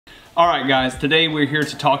All right, guys, today we're here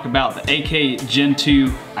to talk about the AK Gen 2.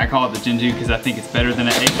 I call it the Gen 2 because I think it's better than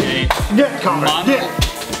an AK. Yeah, Conrad, Mono. yeah.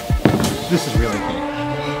 This is really cool.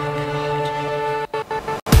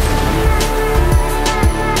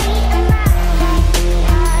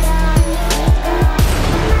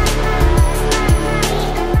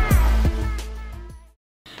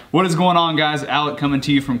 What is going on, guys? Alec coming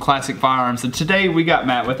to you from Classic Firearms, and today we got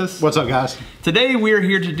Matt with us. What's up, guys? Today we're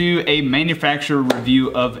here to do a manufacturer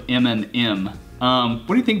review of M&M. What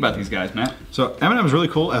do you think about these guys, Matt? So M&M is really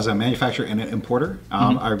cool as a manufacturer and an importer.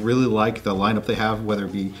 I really like the lineup they have, whether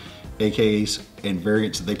it be AKs and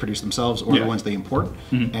variants that they produce themselves or the ones they import.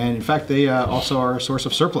 And in fact, they also are a source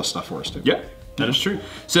of surplus stuff for us too. Yeah. That is true.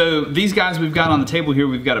 So these guys we've got on the table here,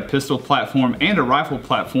 we've got a pistol platform and a rifle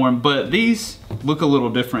platform, but these look a little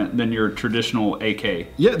different than your traditional AK.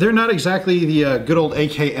 Yeah, they're not exactly the good old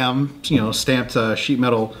AKM, you know, stamped sheet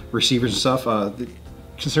metal receivers and stuff.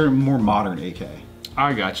 Consider them more modern AK.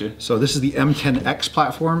 I gotcha. So this is the M10X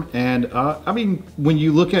platform, and I mean, when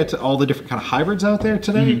you look at all the different kind of hybrids out there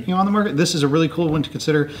today, you know, on the market, this is a really cool one to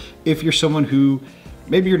consider if you're someone who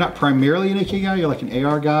maybe you're not primarily an AK guy, you're like an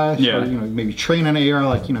AR guy, or you know, maybe train on AR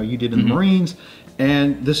like you know you did in the Marines,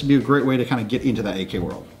 and this would be a great way to kind of get into that AK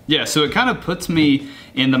world. Yeah, so it kind of puts me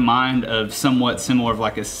in the mind of somewhat similar of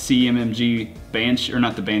like a CMMG Banshee, or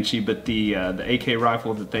not the Banshee, but the AK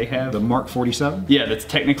rifle that they have. The Mark 47? Yeah, that's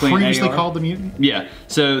technically previously an AR. Called the Mutant? Yeah,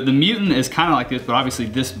 so the Mutant is kind of like this, but obviously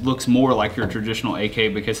this looks more like your traditional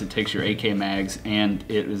AK because it takes your AK mags and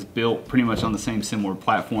it is built pretty much on the same similar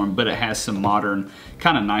platform, but it has some modern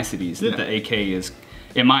kind of niceties that the AK is,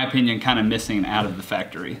 in my opinion, kind of missing out of the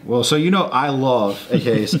factory. Well, so you know I love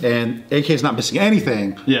AKs, and AK is not missing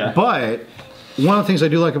anything. Yeah. But one of the things I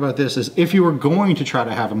do like about this is if you were going to try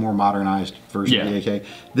to have a more modernized version of the AK,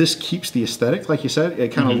 this keeps the aesthetic, like you said.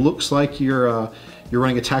 It kind of looks like you're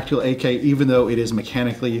running a tactical AK, even though it is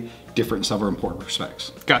mechanically different in several important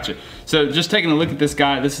respects. Gotcha. So just taking a look at this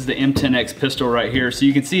guy, this is the M10X pistol right here. So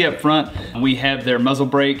you can see up front, we have their muzzle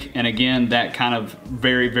brake, and again, that kind of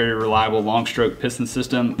very, very reliable long stroke piston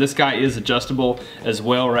system. This guy is adjustable as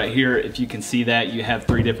well right here. If you can see that, you have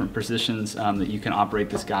 3 different positions that you can operate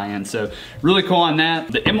this guy in. So really cool on that.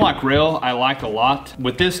 The M-LOK rail, I like a lot.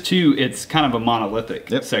 With this too, it's kind of a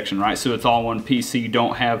monolithic section, right? So it's all one piece, so you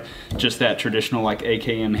don't have just that traditional like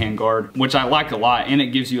AKM handguard, which I like a lot, and it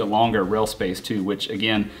gives you a longer rail space too, which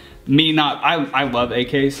again, I love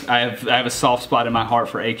AKs. I have a soft spot in my heart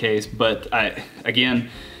for AKs, but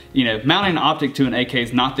again, you know, mounting an optic to an AK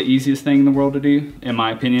is not the easiest thing in the world to do, in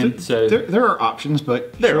my opinion. So there are options,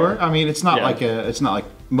 but I mean, it's not like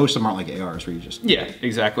most of them aren't like ARs where you just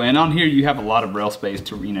exactly. And on here you have a lot of rail space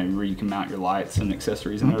to where you can mount your lights and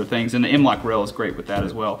accessories and other things, and the M-LOK rail is great with that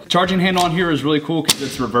as well. Charging handle on here is really cool because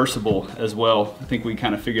it's reversible as well. I think we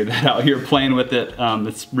kind of figured that out here playing with it.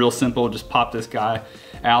 It's real simple. Just pop this guy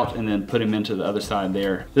out and then put him into the other side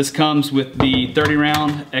there. This comes with the 30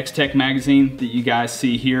 round X-Tech magazine that you guys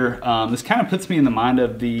see here. This kind of puts me in the mind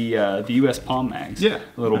of the US Palm mags a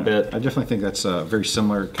little bit. I definitely think that's a very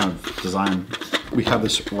similar kind of design. We have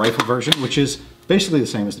this rifle version, which is basically the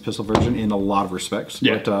same as the pistol version in a lot of respects.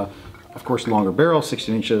 But of course, longer barrel,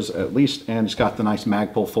 16 inches at least, and it's got the nice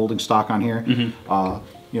Magpul folding stock on here.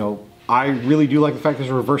 You know, I really do like the fact that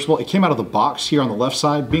it's reversible. It came out of the box here on the left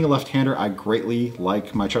side. Being a left-hander, I greatly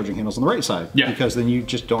like my charging handles on the right side because then you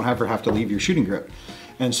just don't ever have to leave your shooting grip.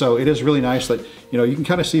 And so it is really nice that, you know, you can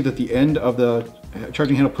kind of see that the end of the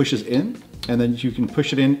charging handle pushes in, and then you can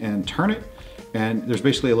push it in and turn it. And there's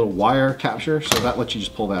basically a little wire capture, so that lets you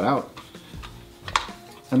just pull that out.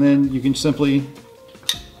 And then you can simply... You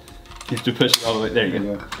have to push it all the way, there you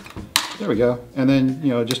go. There we go. And then, you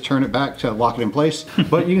know, just turn it back to lock it in place.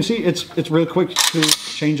 But you can see it's really quick to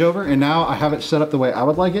change over, and now I have it set up the way I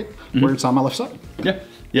would like it, where it's on my left side.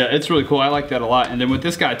 Yeah, it's really cool. I like that a lot. And then with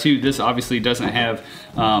this guy too, this obviously doesn't have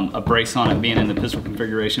a brace on it being in the pistol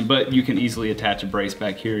configuration, but you can easily attach a brace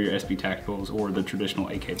back here, your SB Tacticals or the traditional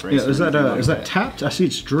AK brace. Yeah, is that tapped? I see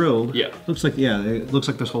it's drilled. Yeah. Looks like, it looks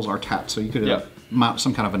like those holes are tapped, so you could mount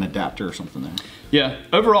some kind of an adapter or something there. Yeah,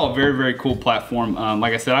 overall, very, very cool platform.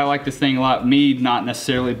 Like I said, I like this thing a lot. Me, not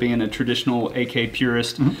necessarily being a traditional AK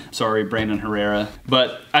purist. Sorry, Brandon Herrera.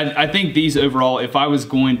 But I think these overall, if I was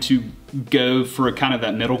going to go for kind of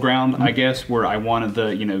that middle ground, I guess, where I wanted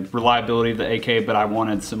the, you know, reliability of the AK, but I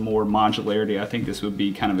wanted some more modularity, I think this would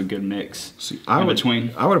be kind of a good mix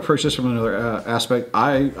between. I would approach this from another aspect.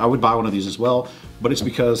 I would buy one of these as well, but it's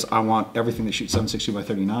because I want everything that shoots 7.62 by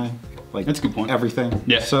 39. Like, that's a good point. Everything.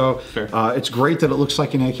 Yeah. So it's great that it looks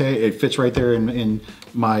like an AK. It fits right there in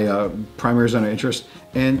my primary zone of interest.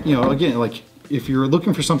 And, you know, again, like, if you're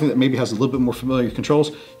looking for something that maybe has a little bit more familiar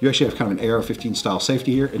controls, you actually have kind of an AR-15 style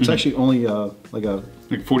safety here. It's actually only like a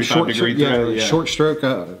 45 degree throw, short stroke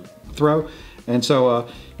throw. And so,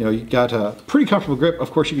 you know, you got a pretty comfortable grip.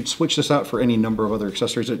 Of course, you could switch this out for any number of other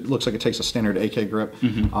accessories. It looks like it takes a standard AK grip.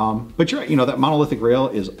 But you're right, you know, that monolithic rail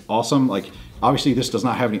is awesome. Like, obviously, this does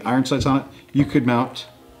not have any iron sights on it. You could mount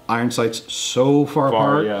iron sights so far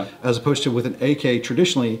apart, as opposed to with an AK,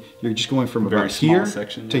 traditionally, you're just going from about here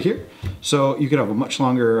to here. So you could have a much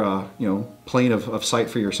longer, you know, plane of sight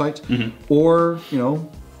for your sights. Or, you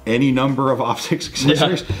know, any number of optics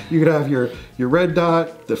accessories. You could have your red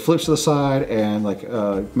dot that flips to the side, and like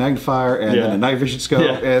a magnifier, and then a night vision scope,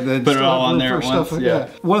 and then put it all on there at once.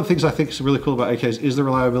 One of the things I think is really cool about AKs is the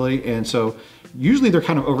reliability, and so usually they're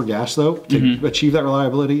kind of overgassed though to achieve that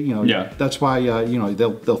reliability. You know, that's why you know,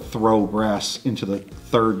 they'll throw brass into the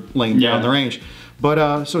third lane down the range.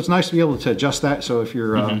 But so it's nice to be able to adjust that. So if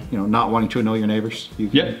you're you know, not wanting to annoy your neighbors, you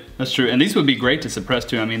can. That's true. And these would be great to suppress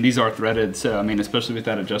too. I mean, these are threaded, so I mean, especially with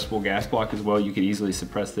that adjustable gas block as well, you could easily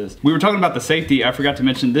suppress this. We were talking about the safety. I forgot to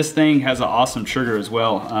mention this thing has an awesome trigger as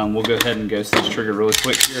well. We'll go ahead and go to this trigger really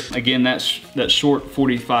quick here. Again, that short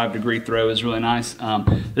 45 degree throw is really nice.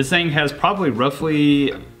 This thing has probably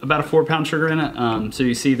roughly about a 4-pound trigger in it. So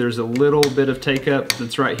you see there's a little bit of take up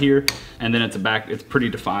that's right here, and then it's pretty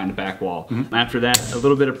defined back wall. After that, a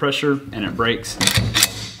little bit of pressure and it breaks.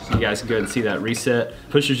 So you guys can go ahead and see that reset.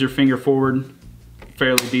 Pushes your finger forward,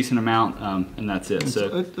 fairly decent amount, and that's it.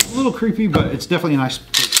 So it's a little creepy, but it's definitely a nice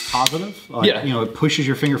positive. Like, you know, it pushes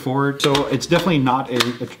your finger forward. So it's definitely not a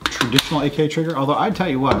traditional AK trigger. Although I'd tell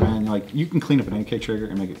you what, man, like you can clean up an AK trigger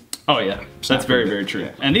and make it. Oh yeah, that's very, very true.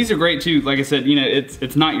 And these are great too. Like I said, you know,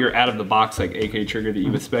 it's not your out of the box like AK trigger that you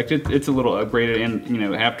would expect. It's a little upgraded, and you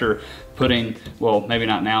know, after putting, well, maybe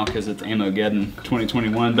not now because it's Ammogeddon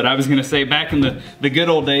 2021, but I was gonna say back in the good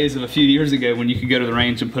old days of a few years ago when you could go to the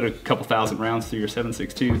range and put a couple thousand rounds through your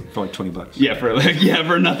 7.62 for like 20 bucks. Yeah,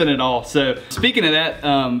 for nothing at all. So speaking of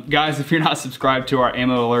that, guys, if you're not subscribed to our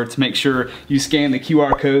ammo alerts, make sure you scan the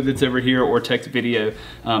QR code that's over here or text video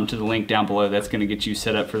to the link down below. That's gonna get you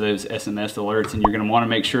set up for those SMS alerts, and you're gonna wanna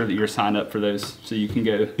make sure that you're signed up for those so you can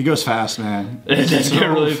go. It goes fast, man. It does go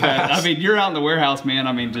really fast. I mean, you're out in the warehouse, man.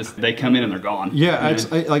 I mean, just they come in and they're gone. Yeah,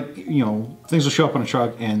 it's like, you know, things will show up on a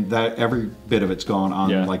truck and that every bit of it's gone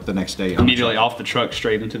on like the next day. Immediately off the truck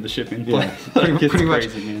straight into the shipping place. Pretty crazy,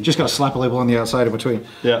 much. Man. Just got to slap a label on the outside in between.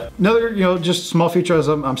 Another, you know, just small feature as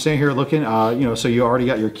I'm standing here looking, you know, so you already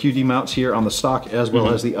got your QD mounts here on the stock as well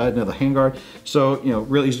as the UD and the handguard. So, you know,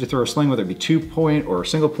 really easy to throw a sling, whether it be 2-point or a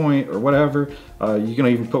single point or whatever. You can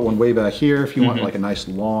even put one way back here if you want like a nice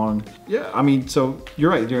long. Yeah, I mean, so you're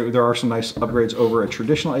right. There are some nice upgrades over a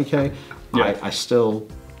traditional AK. I still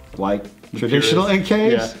like traditional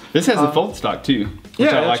AKs. This has a fold stock too, which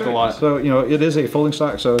I like a lot. So, you know, it is a folding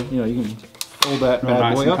stock, so, you know, you can fold that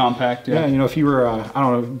bad boy up. Compact, you know, if you were, I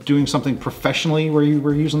don't know, doing something professionally where you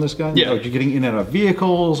were using this gun, like you're getting in and out of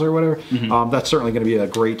vehicles or whatever, that's certainly going to be a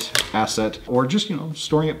great asset. Or just, you know,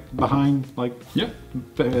 storing it behind, like,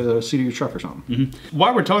 the seat of your truck or something.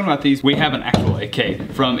 While we're talking about these, we have an actual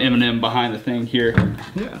AK from M&M behind the thing here.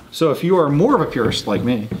 So if you are more of a purist like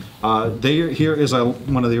me, here is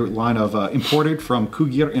one of the line of imported from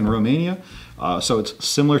Kugir in Romania. So it's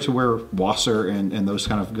similar to where Wasser and those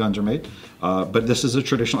kind of guns are made. But this is a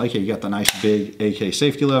traditional AK. You got the nice big AK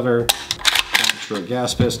safety lever, stroke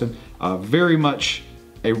gas piston, very much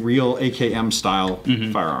a real AKM style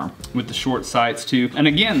firearm. With the short sights too. And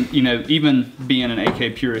again, you know, even being an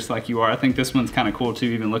AK purist like you are, I think this one's kind of cool too,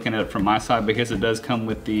 even looking at it from my side, because it does come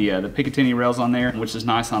with the Picatinny rails on there, which is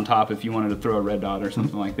nice on top if you wanted to throw a red dot or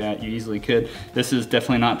something like that, you easily could. This is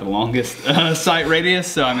definitely not the longest sight radius,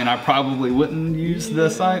 so I mean, I probably wouldn't use the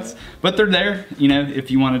sights, but they're there, you know,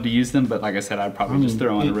 if you wanted to use them, but like I said, I'd probably just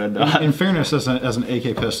throw on a red dot. In fairness, as an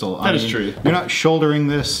AK pistol, that is true. You're not shouldering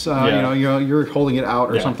this, you know, you're holding it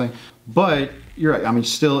out or something. But you're right. I mean,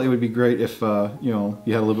 still, it would be great if you know,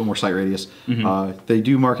 you had a little bit more sight radius. They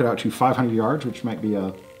do mark it out to 500 yards, which might be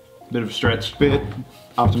a bit of a stretch, bit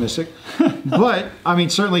optimistic. But I mean,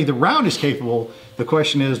 certainly the round is capable. The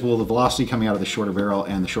question is, will the velocity coming out of the shorter barrel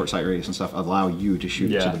and the short sight radius and stuff allow you to shoot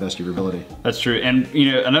to the best of your ability? That's true. And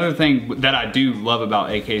you know, another thing that I do love about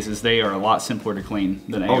AKs is they are a lot simpler to clean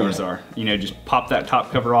than ARs are. You know, just pop that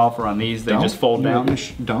top cover off, or on these, they just fold down.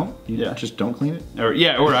 Just don't clean it? Or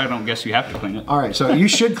or I don't guess you have to clean it. All right, so you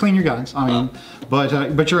should clean your guns. I mean, but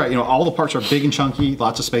you're right, you know, all the parts are big and chunky,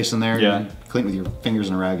 lots of space in there. You clean it with your fingers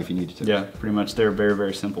and a rag if you needed to. Yeah, pretty much. They're very,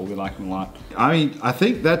 very simple. We like them a lot. I mean, I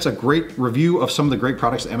think that's a great review of some of of the great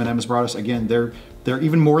products that M&M has brought us. Again, they're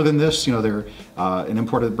even more than this. You know, they're an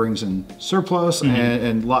importer that brings in surplus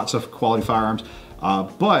and lots of quality firearms.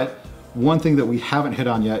 But one thing that we haven't hit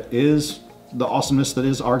on yet is the awesomeness that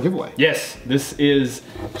is our giveaway. Yes, this is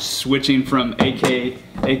switching from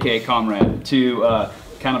AK Comrade to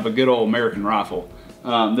kind of a good old American rifle.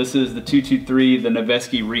 This is the 223, the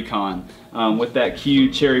Noveske Recon, with that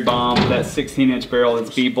Q cherry bomb, that 16-inch barrel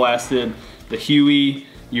that's bead blasted, the Huey,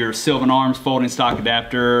 your Sylvan Arms folding stock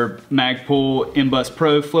adapter, Magpul, MBUS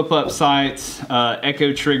Pro flip-up sights,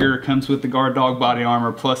 Echo trigger, comes with the guard dog body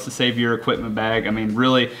armor, plus the Save Your Equipment bag. I mean,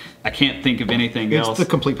 really, I can't think of anything else. It's the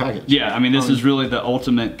complete package. Yeah, I mean, this is really the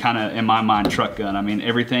ultimate kind of, in my mind, truck gun. I mean,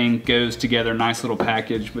 everything goes together, nice little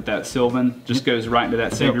package with that Sylvan, just goes right into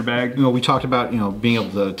that Savior bag. You know, we talked about, you know, being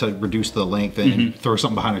able to reduce the length and throw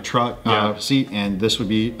something behind a truck seat, and this would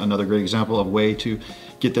be another great example of a way to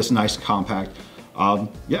get this nice compact.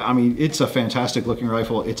 Yeah, I mean, it's a fantastic looking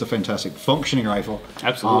rifle. It's a fantastic functioning rifle.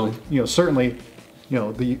 Absolutely. You know, certainly, you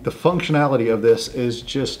know, the functionality of this is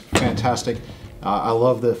just fantastic. I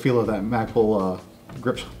love the feel of that Magpul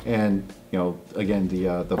grips, and you know, again,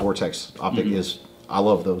 the Vortex optic is. I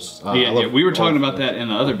love those. Yeah, we were talking about that in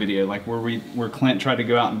the other video, like where Clint tried to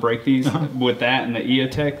go out and break these with that and the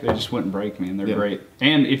EOTech. They just wouldn't break, man. They're great.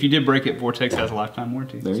 And if you did break it, Vortex has a lifetime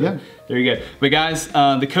warranty. There you go. There you go. But guys,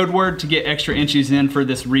 the code word to get extra inches in for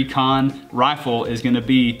this Recon rifle is going to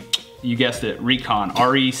be, you guessed it, Recon,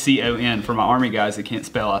 R-E-C-O-N, for my Army guys that can't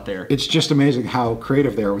spell out there. It's just amazing how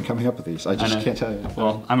creative they are when coming up with these. I just can't tell you.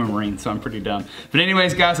 Well, I'm a Marine, so I'm pretty dumb. But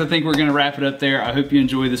anyways, guys, I think we're gonna wrap it up there. I hope you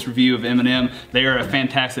enjoy this review of M&M. They are a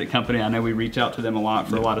fantastic company. I know we reach out to them a lot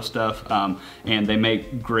for a lot of stuff, and they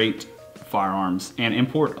make great firearms and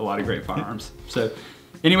import a lot of great firearms. So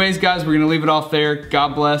anyways, guys, we're gonna leave it off there.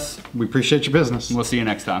 God bless. We appreciate your business. And we'll see you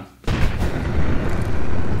next time.